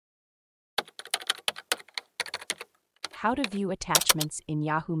how to view attachments in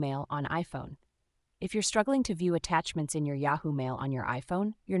Yahoo Mail on iPhone. If you're struggling to view attachments in your Yahoo Mail on your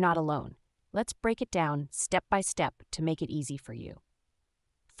iPhone, you're not alone. Let's break it down step by step to make it easy for you.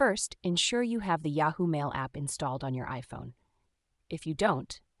 First, ensure you have the Yahoo Mail app installed on your iPhone. If you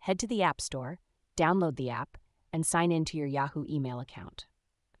don't, head to the App Store, download the app, and sign in to your Yahoo email account.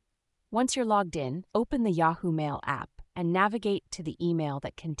 Once you're logged in, open the Yahoo Mail app and navigate to the email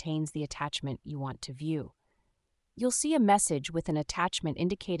that contains the attachment you want to view. You'll see a message with an attachment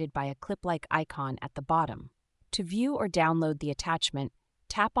indicated by a clip-like icon at the bottom. To view or download the attachment,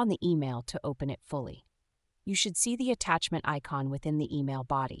 tap on the email to open it fully. You should see the attachment icon within the email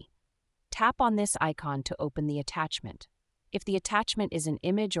body. Tap on this icon to open the attachment. If the attachment is an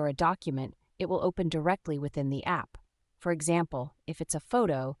image or a document, it will open directly within the app. For example, if it's a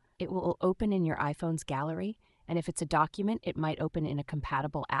photo, it will open in your iPhone's gallery, and if it's a document, it might open in a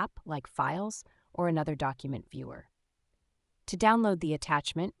compatible app like Files or another document viewer. To download the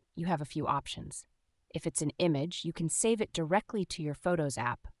attachment, you have a few options. If it's an image, you can save it directly to your Photos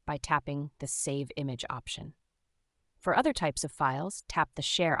app by tapping the Save Image option. For other types of files, tap the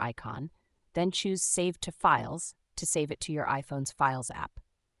Share icon, then choose Save to Files to save it to your iPhone's Files app.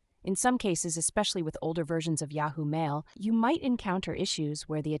 In some cases, especially with older versions of Yahoo Mail, you might encounter issues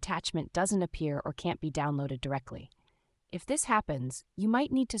where the attachment doesn't appear or can't be downloaded directly. If this happens, you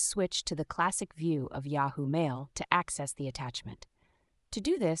might need to switch to the classic view of Yahoo Mail to access the attachment. To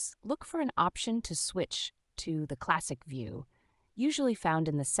do this, look for an option to switch to the classic view, usually found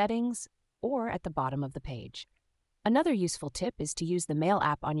in the settings or at the bottom of the page. Another useful tip is to use the Mail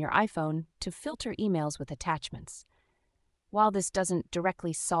app on your iPhone to filter emails with attachments. While this doesn't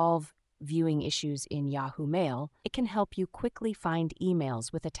directly solve viewing issues in Yahoo Mail, it can help you quickly find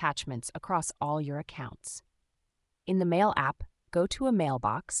emails with attachments across all your accounts. In the Mail app, go to a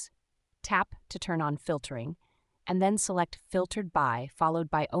mailbox, tap to turn on filtering, and then select Filtered By, followed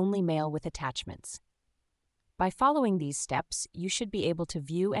by Only Mail with Attachments. By following these steps, you should be able to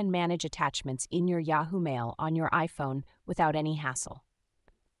view and manage attachments in your Yahoo Mail on your iPhone without any hassle.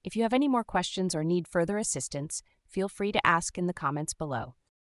 If you have any more questions or need further assistance, feel free to ask in the comments below.